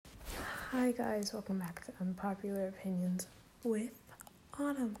Hi guys, welcome back to Unpopular Opinions with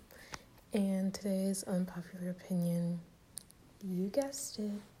Autumn. And today's unpopular opinion, you guessed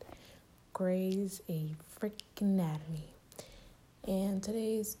it, Grey's a freaking Anatomy. And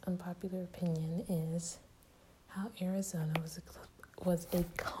today's unpopular opinion is how Arizona was a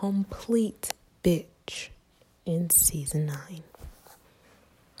complete bitch in season 9.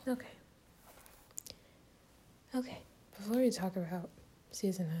 Okay, before we talk about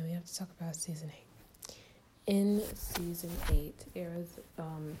season 9, we have to talk about season 8. In season 8,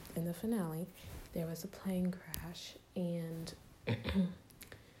 in the finale, there was a plane crash, and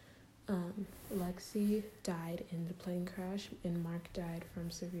Lexi died in the plane crash, and Mark died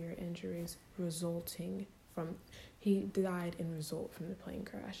from severe injuries he died in result from the plane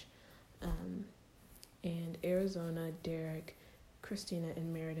crash. And Arizona, Derek, Christina,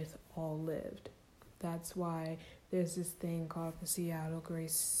 and Meredith all lived. That's why there's this thing called the Seattle Grey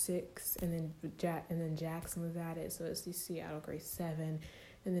 6, and then Jackson was added, so it's the Seattle Grey 7,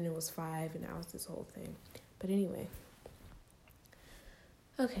 and then it was 5, and now it's this whole thing. But anyway,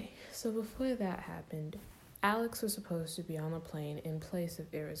 okay, so before that happened, Alex was supposed to be on a plane in place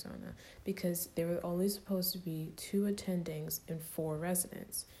of Arizona because there were only supposed to be 2 attendings and 4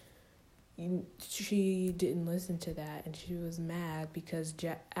 residents. She didn't listen to that, and she was mad because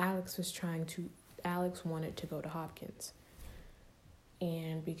Alex wanted to go to Hopkins,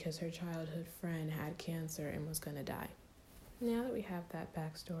 and because her childhood friend had cancer and was going to die. Now that we have that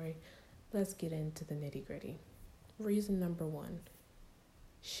backstory, let's get into the nitty-gritty. Reason number 1.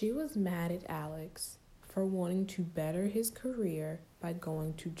 She was mad at Alex for wanting to better his career by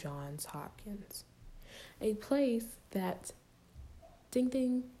going to Johns Hopkins, a place that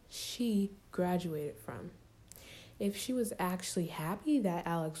she graduated from. If she was actually happy that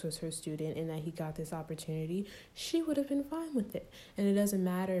Alex was her student and that he got this opportunity, she would have been fine with it. And it doesn't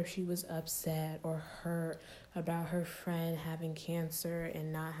matter if she was upset or hurt about her friend having cancer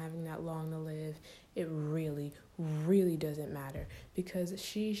and not having that long to live. It really, really doesn't matter, because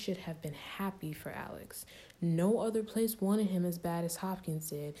she should have been happy for Alex. No other place wanted him as bad as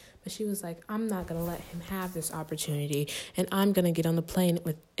Hopkins did, but she was like, I'm not going to let him have this opportunity, and I'm going to get on the plane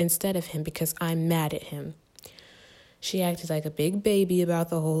instead of him because I'm mad at him. She acted like a big baby about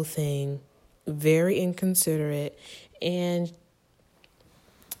the whole thing, very inconsiderate. And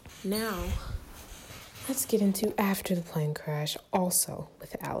now, let's get into after the plane crash, also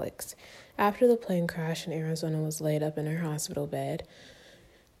with Alex. After the plane crash and Arizona was laid up in her hospital bed,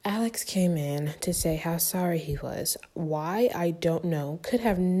 Alex came in to say how sorry he was. Why, I don't know. Could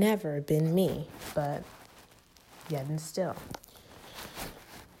have never been me, but yet and still.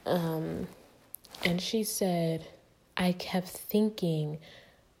 And she said, I kept thinking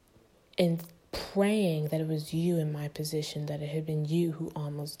and praying that it was you in my position, that it had been you who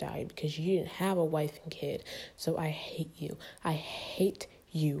almost died because you didn't have a wife and kid. So I hate you. I hate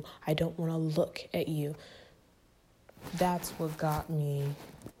you. I don't want to look at you. That's what got me.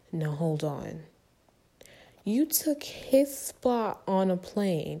 Now hold on. You took his spot on a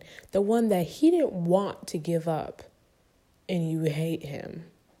plane, the one that he didn't want to give up, and you hate him.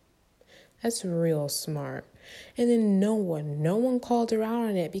 That's real smart. And then no one called her out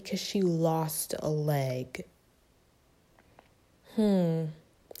on it because she lost a leg.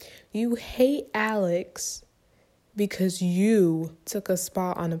 You hate Alex because you took a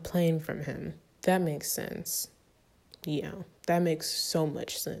spot on a plane from him. That makes sense. Yeah, that makes so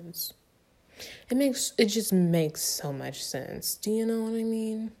much sense. It just makes so much sense. Do you know what I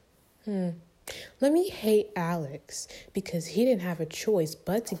mean? Let me hate Alex because he didn't have a choice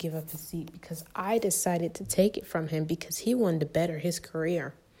but to give up his seat because I decided to take it from him because he wanted to better his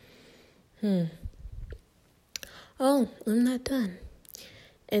career. Oh, I'm not done.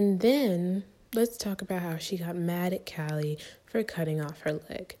 And then let's talk about how she got mad at Callie for cutting off her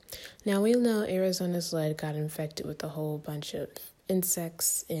leg. Now, we know Arizona's leg got infected with a whole bunch of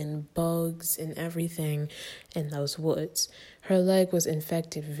insects and bugs and everything in those woods. Her leg was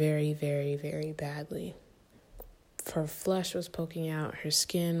infected very, very, very badly. Her flesh was poking out. Her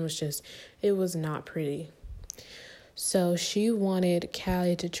skin was it was not pretty. So she wanted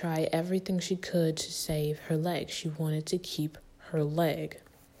Callie to try everything she could to save her leg. She wanted to keep her leg.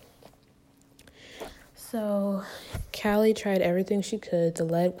 So Callie tried everything she could.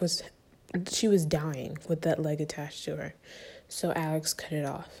 She was dying with that leg attached to her. So Alex cut it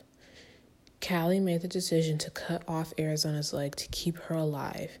off. Callie made the decision to cut off Arizona's leg to keep her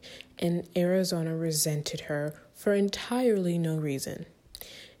alive, and Arizona resented her for entirely no reason.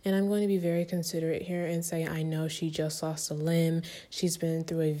 And I'm going to be very considerate here and say I know she just lost a limb. She's been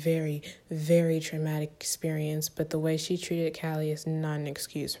through a very, very traumatic experience, but the way she treated Callie is not an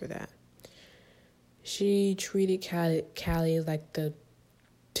excuse for that. She treated Callie like the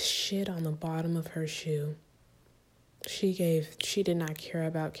shit on the bottom of her shoe. She did not care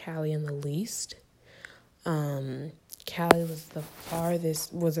about Callie in the least. Callie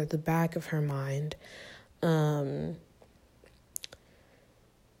was at the back of her mind.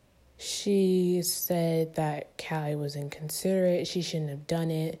 She said that Callie was inconsiderate. She shouldn't have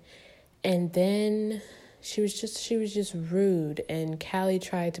done it. And then she was just rude. And Callie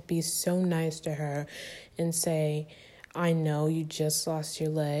tried to be so nice to her and say, I know you just lost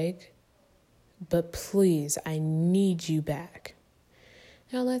your leg, but please, I need you back.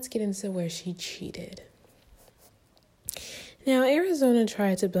 Now let's get into where she cheated. Now, Arizona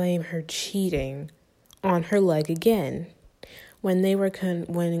tried to blame her cheating on her leg again. When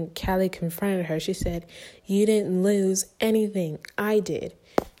Callie confronted her, she said, "You didn't lose anything. I did.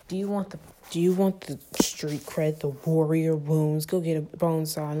 Do you want the street cred, the warrior wounds? Go get a bone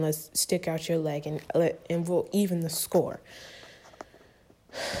saw and let's stick out your leg and we'll even the score."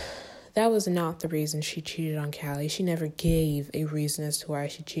 That was not the reason she cheated on Callie. She never gave a reason as to why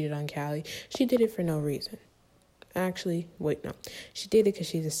she cheated on Callie. She did it for no reason. Actually, wait, no. She did it because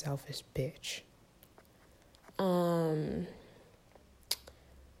she's a selfish bitch.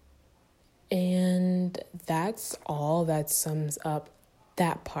 And that's all that sums up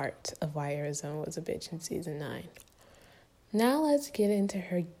that part of why Arizona was a bitch in season 9. Now let's get into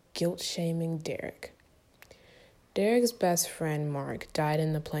her guilt-shaming Derek. Derek's best friend, Mark, died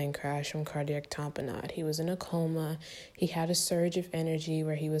in the plane crash from cardiac tamponade. He was in a coma. He had a surge of energy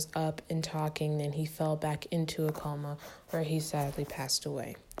where he was up and talking, then he fell back into a coma where he sadly passed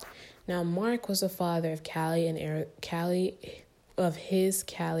away. Now, Mark was the father of Callie and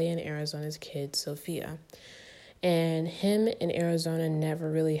Arizona's kid, Sophia. And him and Arizona never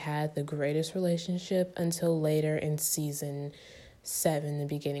really had the greatest relationship until later in season 7, the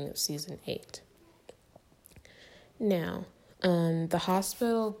beginning of season 8. Now, the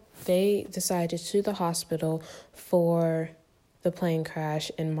hospital, they decided to sue the hospital for the plane crash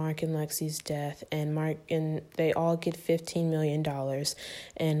and Mark and Lexi's death, and they all get $15 million,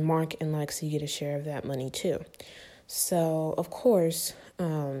 and Mark and Lexi get a share of that money too. So, of course,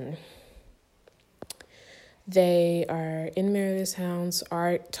 they are in Meredith's house,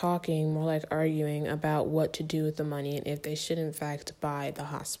 are talking, more like arguing about what to do with the money and if they should in fact buy the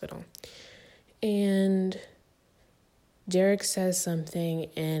hospital. And Derek says something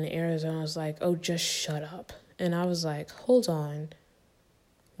and Arizona's like, "Oh, just shut up." And I was like, hold on.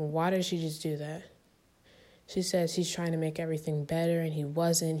 Why did she just do that? She says he's trying to make everything better and he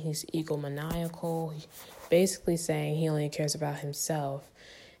wasn't. He's egomaniacal. Basically saying he only cares about himself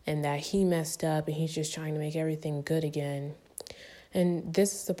and that he messed up and he's just trying to make everything good again. And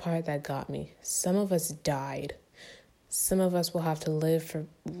this is the part that got me. Some of us died. Some of us will have to live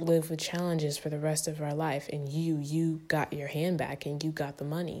with challenges for the rest of our life, and you got your hand back and you got the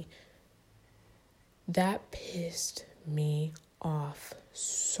money. That pissed me off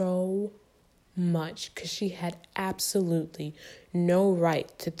so much because she had absolutely no right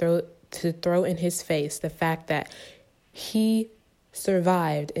to throw in his face the fact that he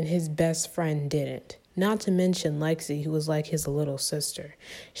survived and his best friend didn't. Not to mention Lexi, who was like his little sister.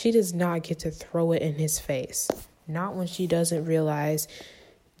 She does not get to throw it in his face. Not when she doesn't realize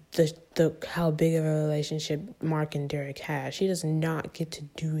the how big of a relationship Mark and Derek had. She does not get to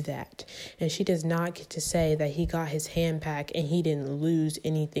do that. And she does not get to say that he got his hand back and he didn't lose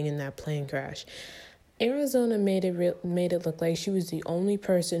anything in that plane crash. Arizona made it look like she was the only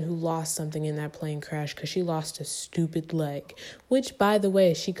person who lost something in that plane crash because she lost a stupid leg, which, by the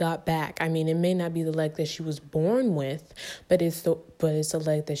way, she got back. I mean, it may not be the leg that she was born with, but it's the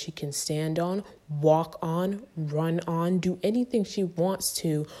leg that she can stand on, walk on, run on, do anything she wants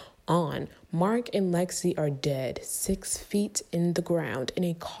to on. Mark and Lexi are dead, 6 feet in the ground, in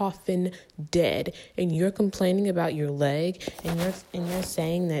a coffin, dead. And you're complaining about your leg, and you're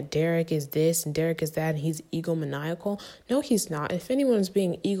saying that Derek is this and Derek is that, and he's egomaniacal. No, he's not. If anyone's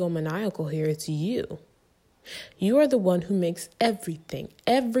being egomaniacal here, it's you. You are the one who makes everything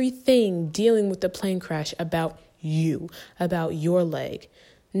dealing with the plane crash about you, about your leg.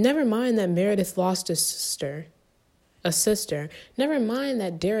 Never mind that Meredith lost a sister. Never mind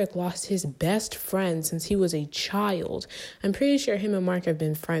that Derek lost his best friend since he was a child. I'm pretty sure him and Mark have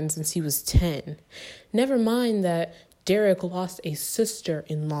been friends since he was 10. Never mind that Derek lost a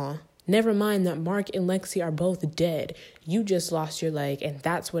sister-in-law. Never mind that Mark and Lexi are both dead. You just lost your leg, and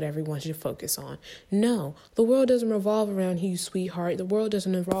that's what everyone should focus on. No, the world doesn't revolve around you, sweetheart. The world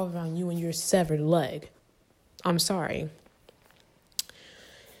doesn't revolve around you and your severed leg. I'm sorry.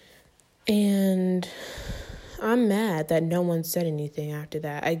 And I'm mad that no one said anything after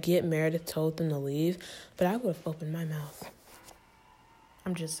that. I get Meredith told them to leave, but I would have opened my mouth.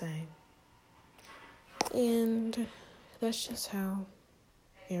 I'm just saying. And that's just how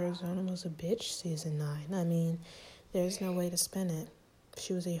Arizona was a bitch season 9. I mean, there's no way to spin it.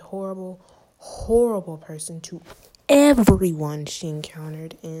 She was a horrible, horrible person to everyone she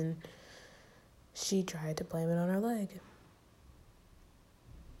encountered, and she tried to blame it on her leg.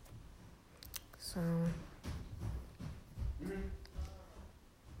 So,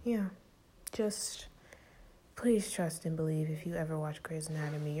 yeah, just please trust and believe if you ever watch Grey's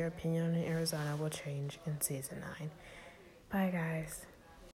Anatomy, your opinion on Arizona will change in season 9. Bye, guys.